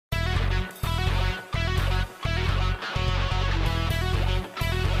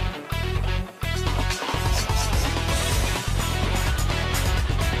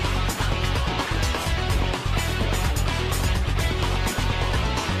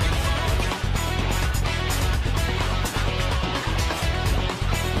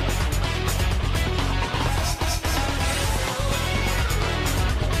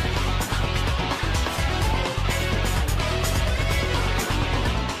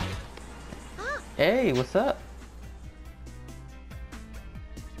Hey, what's up?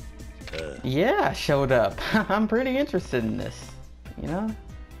 Yeah, I showed up. I'm pretty interested in this, you know?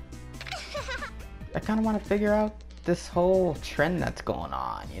 I kind of want to figure out this whole trend that's going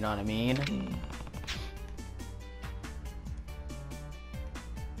on, you know what I mean?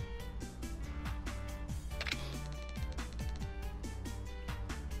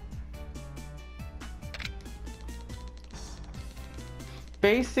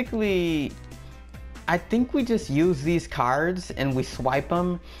 Basically, I think we just use these cards and we swipe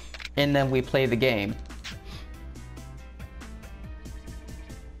them and then we play the game.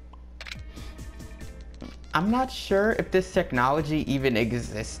 I'm not sure if this technology even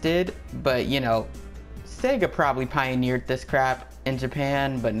existed, but you know, Sega probably pioneered this crap in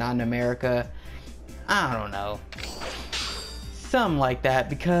Japan, but not in America. I don't know. Something like that,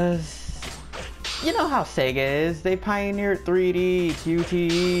 because you know how Sega is. They pioneered 3D,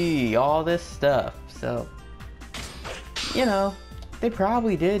 QTE, all this stuff. So, you know, they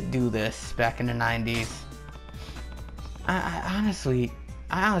probably did do this back in the 90s. I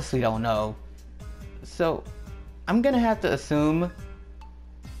honestly don't know. So, I'm gonna have to assume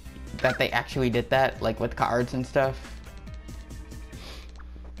that they actually did that, like with cards and stuff.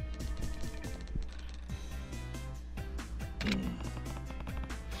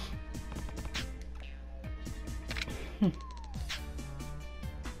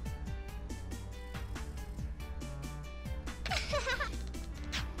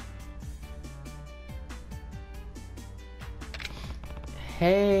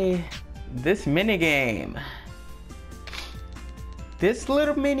 Hey, this minigame. This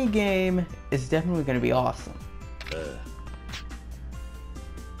little minigame is definitely gonna be awesome.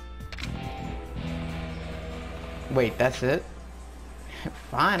 Wait, that's it?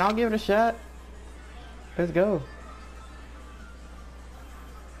 Fine, I'll give it a shot. Let's go.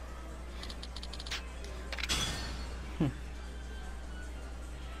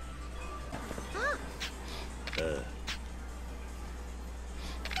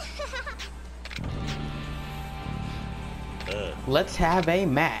 Let's have a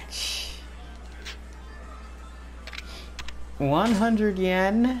match. 100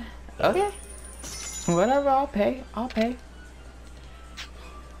 yen. Okay. Whatever, I'll pay. I'll pay.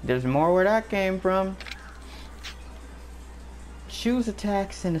 There's more where that came from. Choose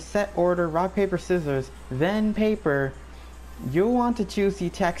attacks in a set order, rock, paper, scissors, then paper. You'll want to choose the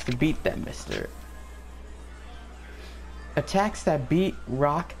attacks to beat them, mister. Attacks that beat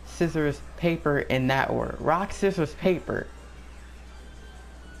rock, scissors, paper in that order. Rock, scissors, paper.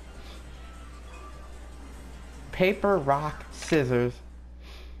 Paper, rock, scissors.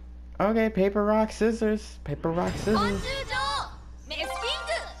 Okay, paper, rock, scissors. Paper, rock, scissors.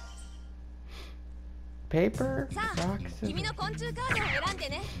 Paper, rock, scissors.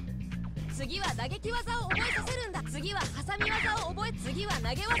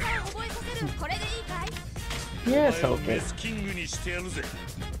 Yes, okay.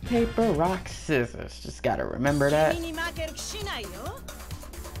 Paper, rock, scissors. Just gotta remember that.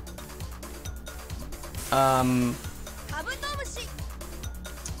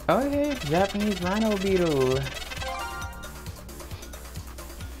 Okay, Japanese rhino beetle.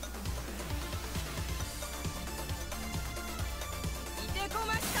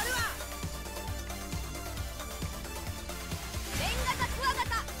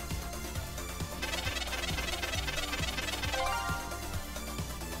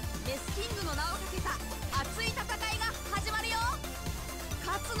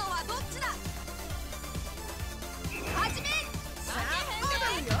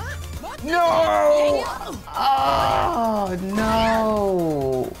 No! Oh,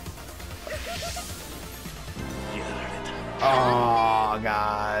 no! Oh,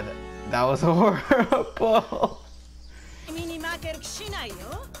 God. That was horrible.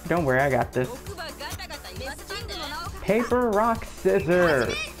 Don't worry, I got this. Paper, rock,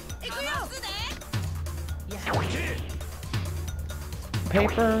 scissors.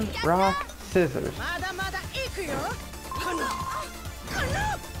 Paper, rock, scissors.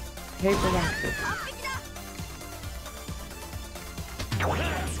 Paper, rock, scissors.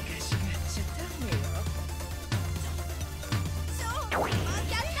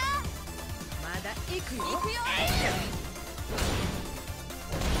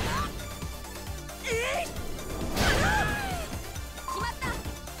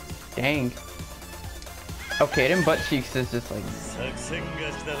 Dang. Okay, them butt cheeks is just like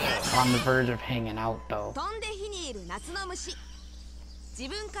on the verge of hanging out though.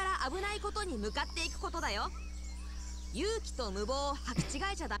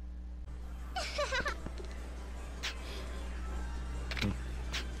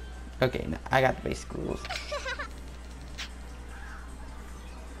 Okay, no, I got the basic rules.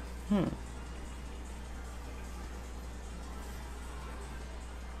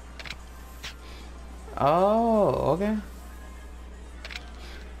 Oh, okay.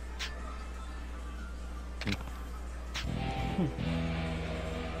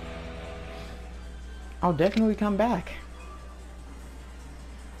 I'll definitely come back.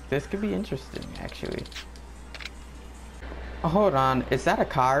 This could be interesting, actually. Oh, hold on, is that a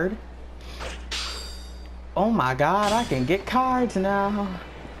card? Oh my god, I can get cards now.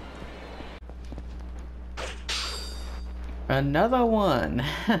 Another one.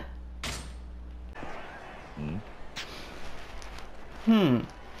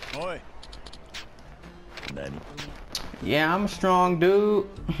 Oi. Yeah, I'm a strong dude.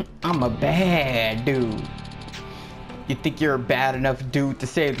 I'm a bad dude. You think you're a bad enough dude to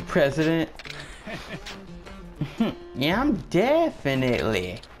save the president? Yeah, I'm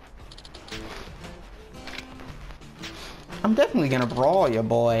definitely gonna brawl you,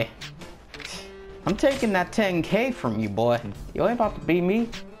 boy. I'm taking that 10K from you, boy. You ain't about to beat me.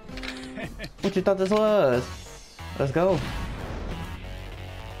 What you thought this was? Let's go.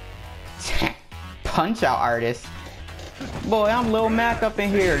 Punch out artist. Boy, I'm Lil Mac up in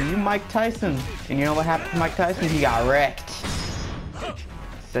here. You Mike Tyson. And you know what happened to Mike Tyson? He got wrecked.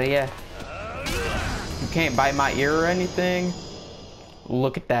 So yeah. You can't bite my ear or anything.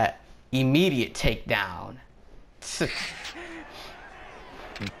 Look at that. Immediate takedown.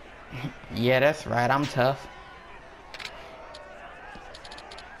 Yeah, that's right. I'm tough.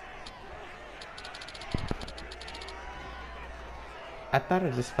 I thought I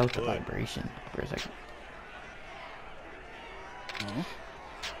just felt the vibration for a second.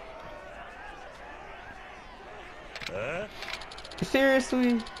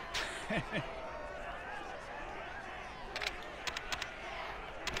 Seriously?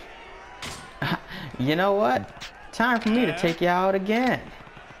 You know what? Time for me to take you out again.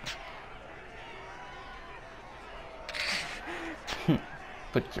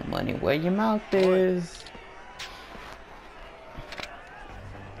 Put your money where your mouth is.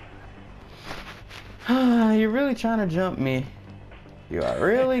 You're really trying to jump me. You are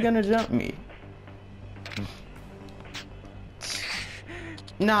really gonna jump me.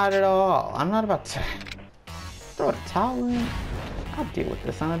 Not at all. I'm not about to throw a towel in. I'll deal with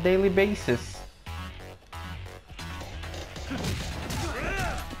this on a daily basis.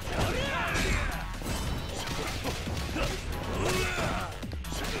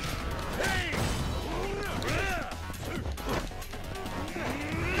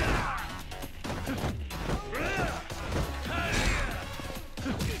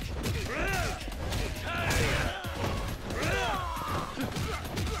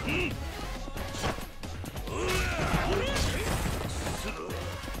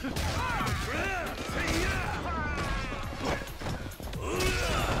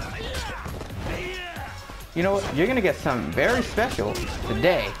 You know what? You're gonna get something very special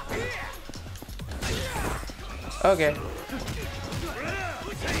today. Okay.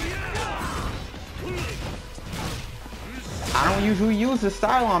 I don't usually use this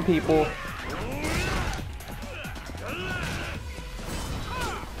style on people.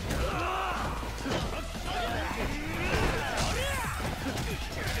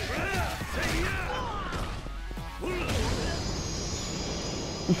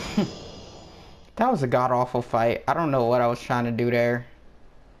 That was a god-awful fight. I don't know what I was trying to do there.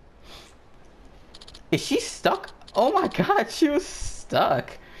 Is she stuck? Oh my god, she was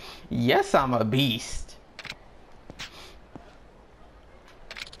stuck. Yes, I'm a beast.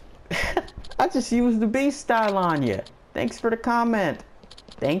 I just used the beast style on you. Thanks for the comment.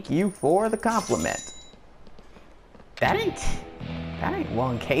 Thank you for the compliment. That ain't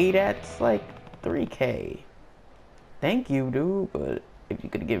 1K, that's like 3K. Thank you, dude, but if you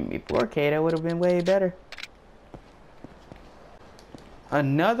could have given me 4K, that would have been way better.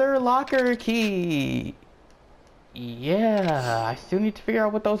 Another locker key. Yeah, I still need to figure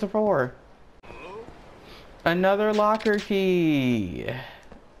out what those are for. Another locker key.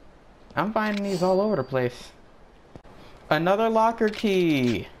 I'm finding these all over the place. Another locker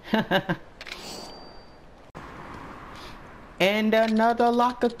key. And another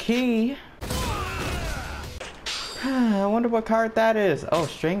locker key. I wonder what card that is. Oh,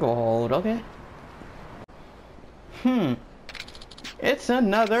 Stranglehold. Okay. It's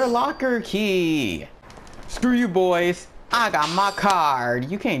another locker key. Screw you, boys. I got my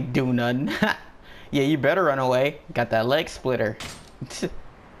card. You can't do nothing. Yeah, you better run away. Got that leg splitter.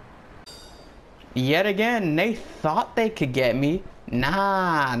 Yet again, they thought they could get me.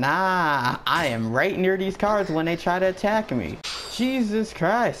 Nah. I am right near these cards when they try to attack me. Jesus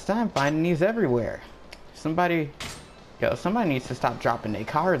Christ, I'm finding these everywhere. Somebody needs to stop dropping their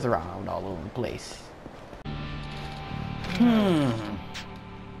cards around all over the place.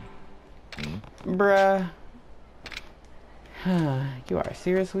 Bruh. You are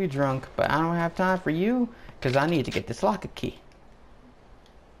seriously drunk, but I don't have time for you, because I need to get this locker key.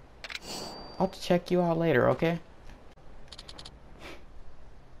 I'll check you out later, okay?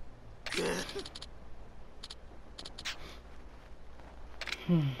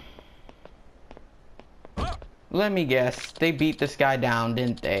 Let me guess, they beat this guy down,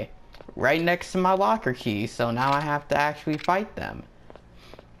 didn't they? Right next to my locker key, so now I have to actually fight them.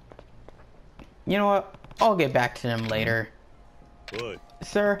 You know what? I'll get back to them later. What?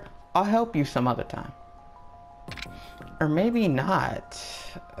 Sir, I'll help you some other time. Or maybe not.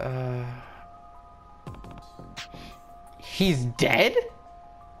 He's dead?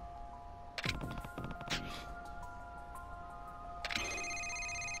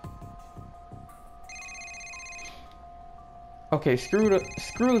 Okay, screw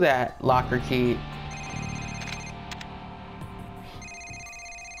that locker key.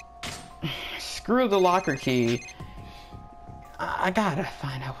 Screw the locker key. I gotta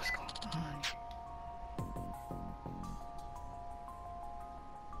find out what's going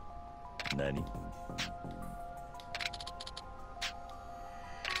on. Nani?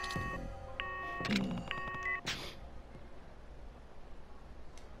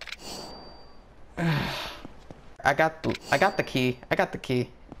 I got the key. I got the key.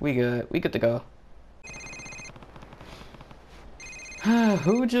 We good. We good to go.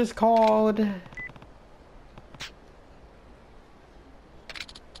 Who just called?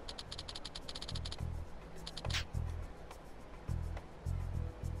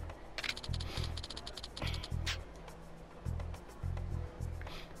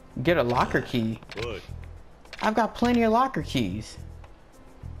 Get a locker key. What? I've got plenty of locker keys.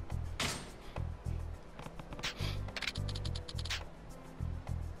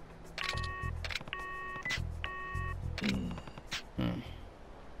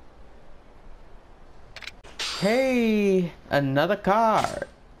 Hey, another card.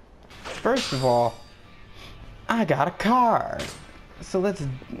 First of all, I got a card. So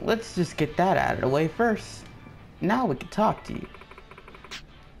let's just get that out of the way first. Now we can talk to you.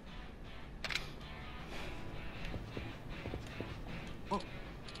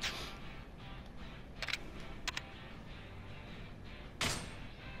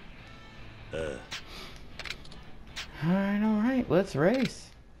 Alright, let's race.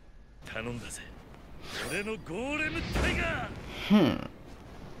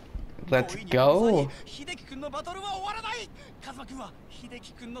 Let's go.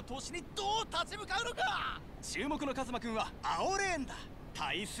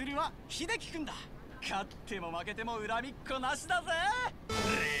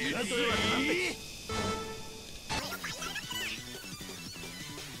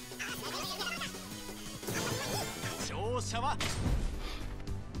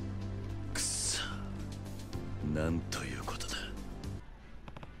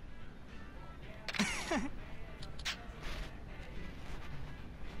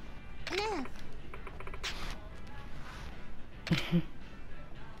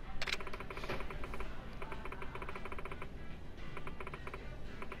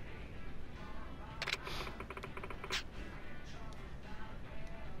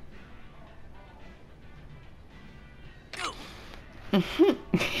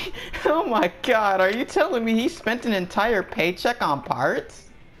 Oh my god, are you telling me he spent an entire paycheck on parts?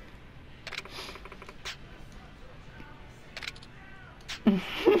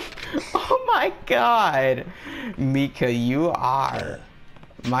 Oh my god. Mika, you are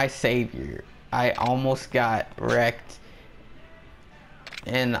my savior. I almost got wrecked.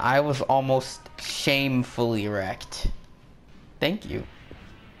 And I was almost shamefully wrecked. Thank you.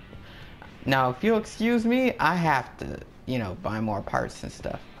 Now, if you'll excuse me, I have to, you know, buy more parts and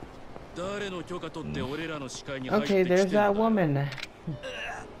stuff. Okay, there's that woman.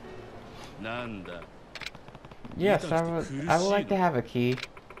 Yes, I would like to have a key.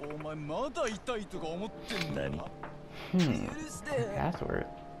 Password.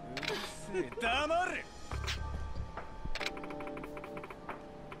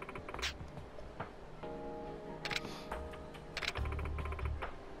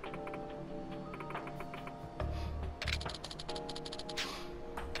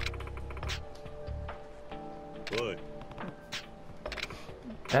 What?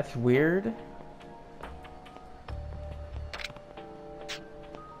 That's weird.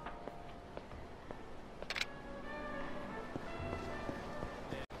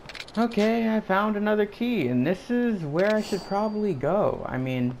 Okay, I found another key, and this is where I should probably go. I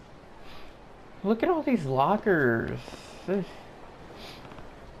mean, look at all these lockers.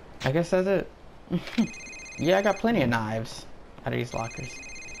 I guess that's it. Yeah, I got plenty of knives out of these lockers.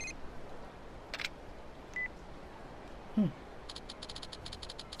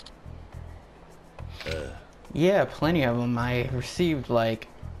 Yeah, plenty of them. I received like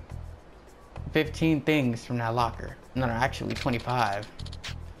 15 things from that locker. No, actually 25.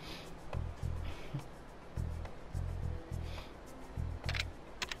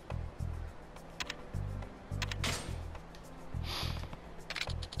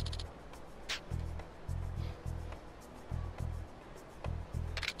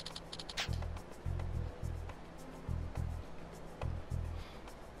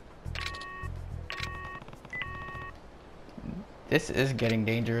 This is getting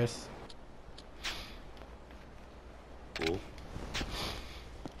dangerous. Cool.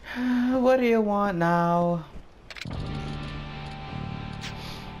 What do you want now?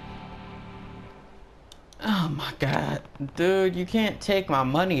 Oh my god. Dude, you can't take my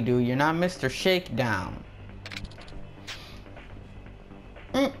money, dude. You're not Mr. Shakedown.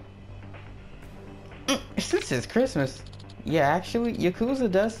 Since it's Christmas. Yeah, actually, Yakuza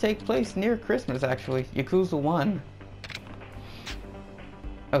does take place near Christmas, actually. Yakuza 1.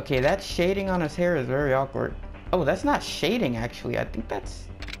 Okay, that shading on his hair is very awkward. Oh, that's not shading, actually. I think that's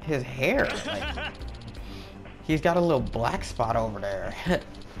his hair. Like, he's got a little black spot over there.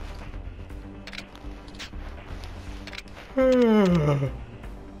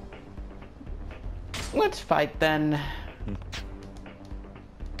 Let's fight then.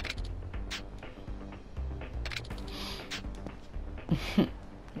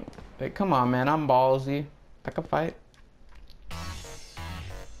 Hey, come on, man. I'm ballsy. I can fight.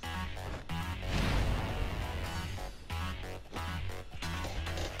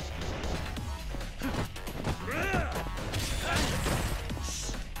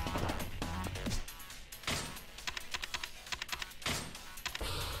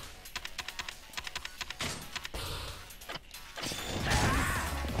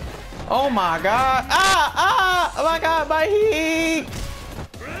 Oh my god! Ah! Oh my god, my heat!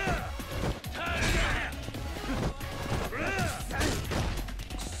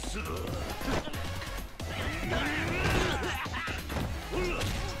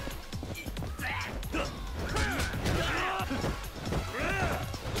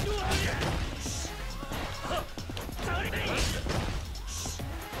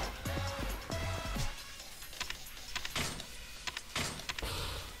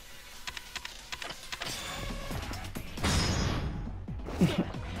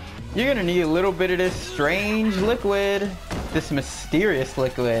 You're gonna need a little bit of this strange liquid. This mysterious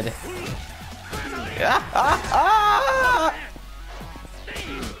liquid. Ah, ah, ah!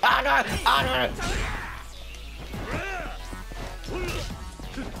 Ah, God! Ah, God!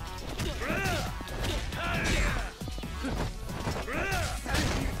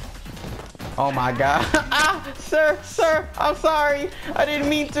 Oh my god. Ah! Sir! I'm sorry! I didn't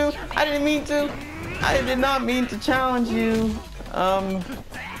mean to! I did not mean to challenge you.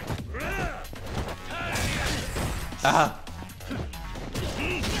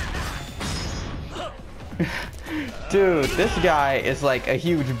 Dude, this guy is like a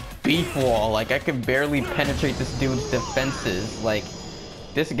huge beef wall. Like, I can barely penetrate this dude's defenses. Like,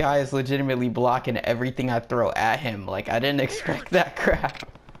 this guy is legitimately blocking everything I throw at him. Like, I didn't expect that crap.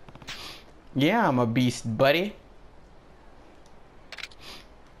 Yeah, I'm a beast, buddy.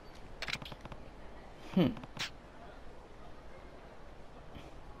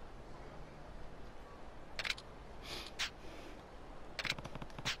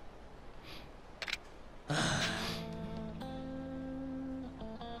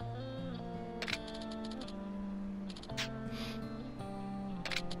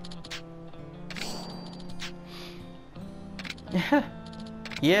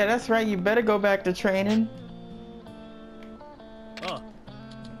 Yeah, that's right. You better go back to training.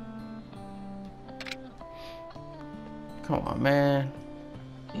 Come on, man.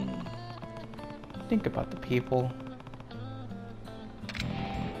 Think about the people.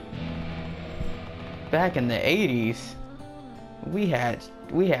 Back in the 80s, we had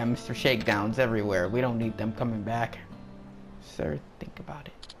Mr. Shakedowns everywhere. We don't need them coming back. Sir, think about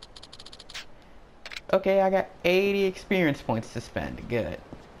it. Okay, I got 80 experience points to spend. Good.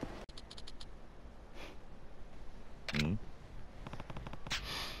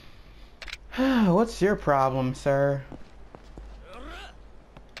 What's your problem, sir?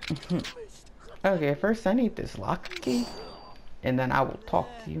 Okay, first I need this lock key, and then I will talk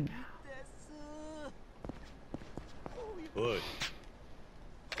to you now. Oi.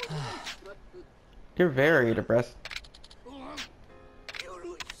 You're very depressed.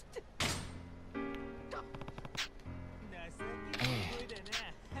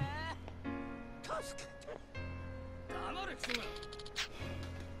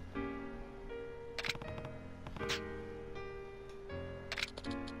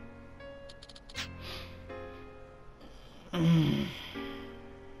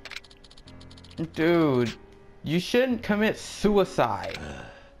 Dude, you shouldn't commit suicide.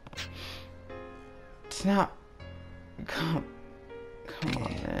 It's not... Come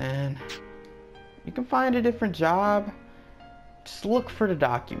on, man. You can find a different job. Just look for the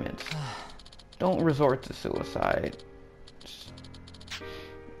documents. Don't resort to suicide.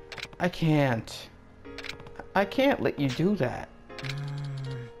 I can't let you do that.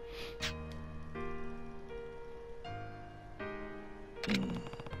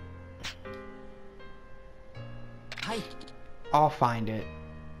 I'll find it.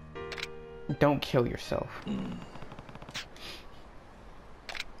 Don't kill yourself.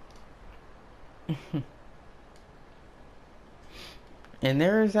 And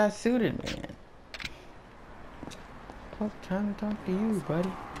there is that suited man. Well, time to talk to you,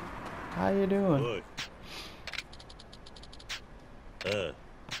 buddy. How you doing?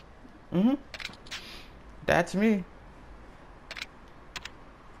 That's me.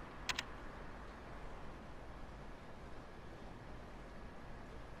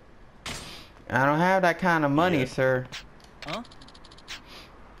 I don't have that kind of money, sir. Huh?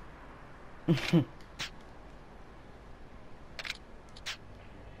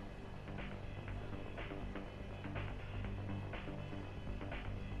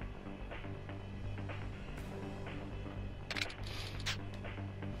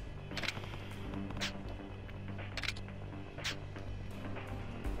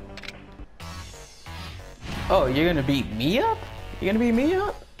 Oh, you're gonna beat me up? You're gonna beat me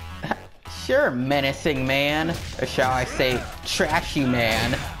up? Sure, menacing man. Or shall I say, trashy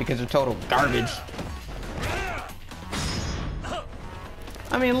man, because they're total garbage.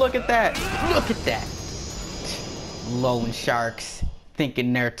 I mean, look at that. Look at that. Loan sharks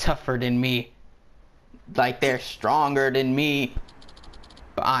thinking they're tougher than me. Like they're stronger than me.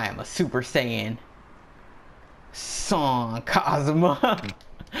 But I am a Super Saiyan. Son Kazuma.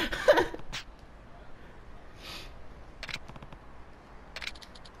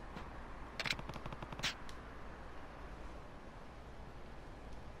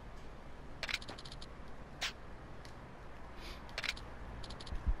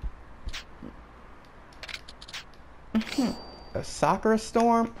 A Sakura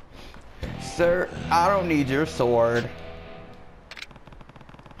storm? Sir, I don't need your sword.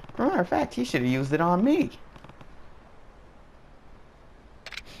 As a matter of fact, you should have used it on me.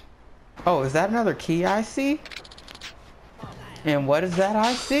 Oh, is that another key I see? And what is that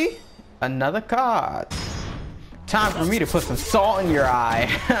I see? Another card. Time for me to put some salt in your eye.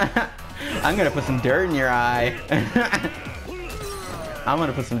 I'm gonna put some dirt in your eye. I'm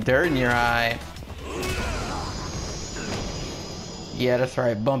gonna put some dirt in your eye. Yeah, that's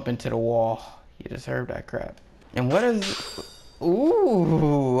right. Bump into the wall. You deserve that crap. And what is...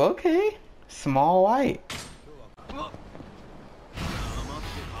 Ooh, okay. Small white.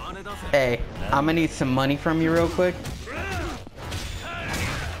 Hey, I'm gonna need some money from you real quick.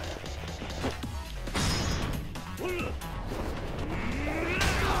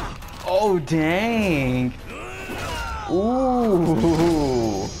 Oh, dang.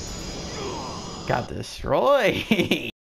 Ooh. Got destroyed.